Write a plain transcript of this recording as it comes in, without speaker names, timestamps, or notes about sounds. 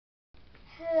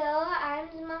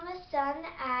son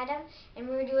Adam, and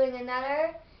we're doing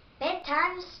another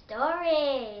bedtime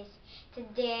stories.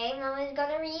 Today Mama's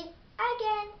gonna read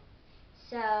again.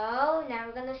 So now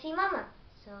we're gonna see Mama.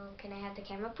 So can I have the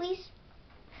camera, please?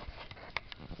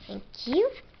 Thank you.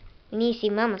 We need to see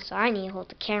Mama, so I need to hold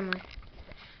the camera.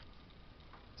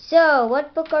 So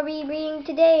what book are we reading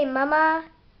today, Mama?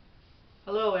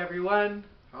 Hello everyone.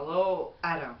 Hello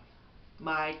Adam,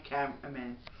 my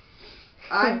cameraman.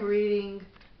 I'm reading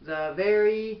The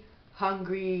Very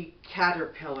Hungry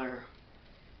Caterpillar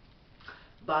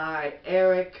by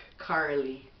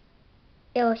Carle.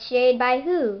 Illustrated by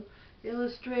who?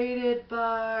 Illustrated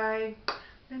by,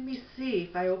 let me see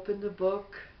if I open the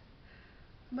book.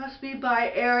 Must be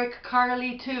by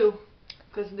Carle too,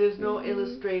 because there's no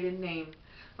illustrated name.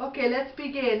 Okay, let's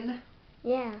begin.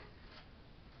 Yeah.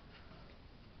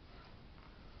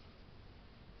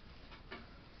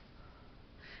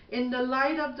 In the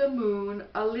light of the moon,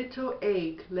 a little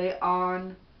egg lay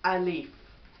on a leaf.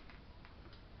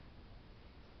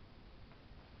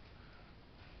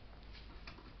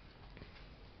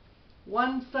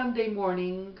 One Sunday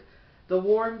morning, the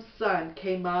warm sun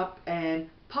came up and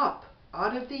pop,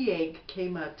 out of the egg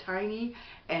came a tiny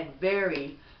and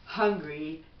very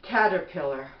hungry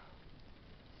caterpillar.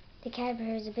 The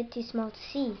caterpillar is a bit too small to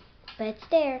see, but it's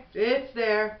there. It's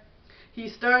there. He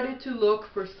started to look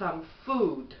for some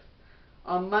food.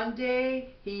 On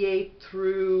Monday, he ate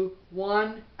through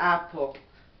one apple,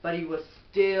 but he was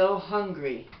still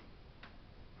hungry.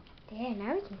 There,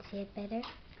 now we can see it better.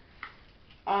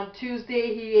 On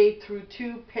Tuesday, he ate through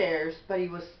 2 pears, but he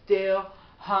was still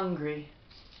hungry.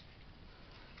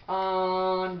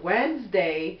 On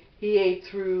Wednesday, he ate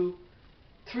through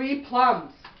 3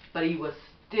 plums, but he was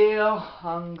still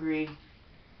hungry.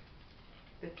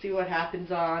 Let's see what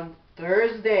happens on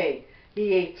Thursday.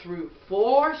 He ate through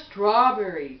 4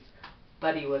 strawberries,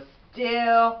 but he was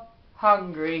still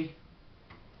hungry.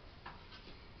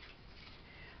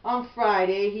 On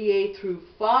Friday, he ate through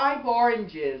 5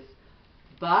 oranges,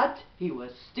 but he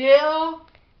was still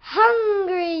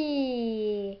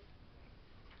hungry.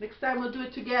 Next time we'll do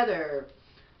it together.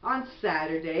 On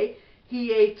Saturday,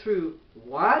 he ate through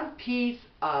 1 piece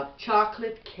of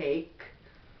chocolate cake,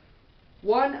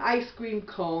 1 ice cream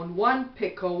cone, 1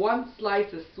 pickle, 1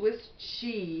 slice of Swiss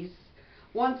cheese,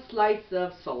 1 slice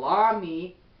of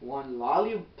salami, 1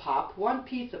 lollipop, 1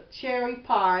 piece of cherry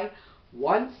pie,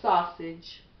 1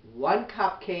 sausage, 1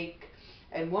 cupcake,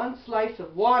 and 1 slice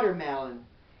of watermelon.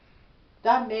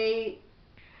 That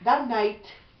night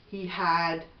he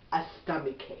had a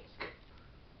stomachache.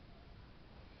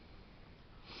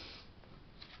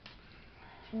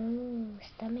 Ooh,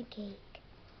 stomachache.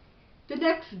 The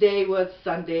next day was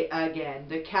Sunday again.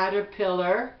 The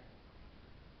caterpillar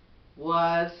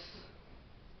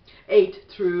ate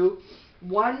through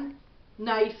 1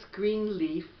 nice green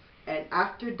leaf, and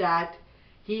after that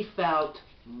he felt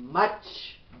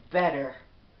much better.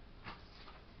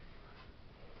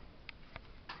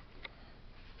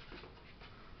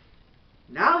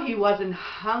 Now he wasn't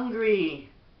hungry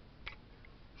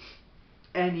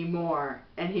anymore,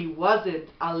 and he wasn't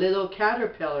a little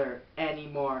caterpillar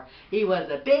anymore. He was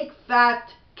a big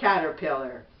fat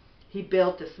caterpillar. He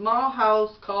built a small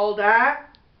house called a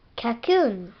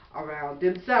cocoon around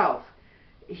himself.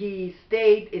 He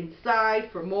stayed inside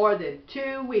for more than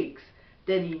 2 weeks.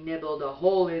 Then he nibbled a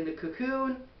hole in the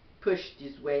cocoon, pushed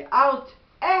his way out,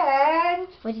 and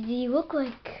what did he look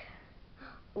like?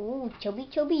 Ooh, chubby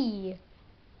chubby.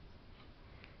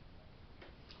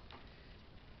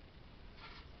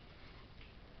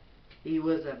 he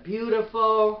was a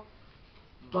beautiful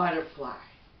butterfly.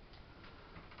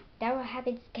 That's what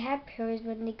happens to caterpillars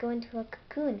when they go into a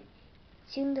cocoon.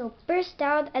 Soon they'll burst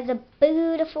out as a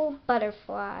beautiful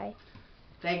butterfly.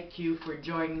 Thank you for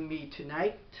joining me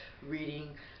tonight, reading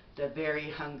The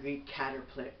Very Hungry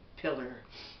Caterpillar.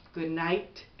 Good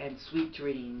night and sweet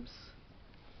dreams.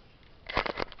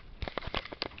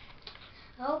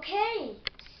 Okay,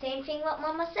 same thing what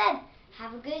Mama said.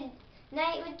 Have a good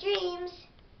night with dreams.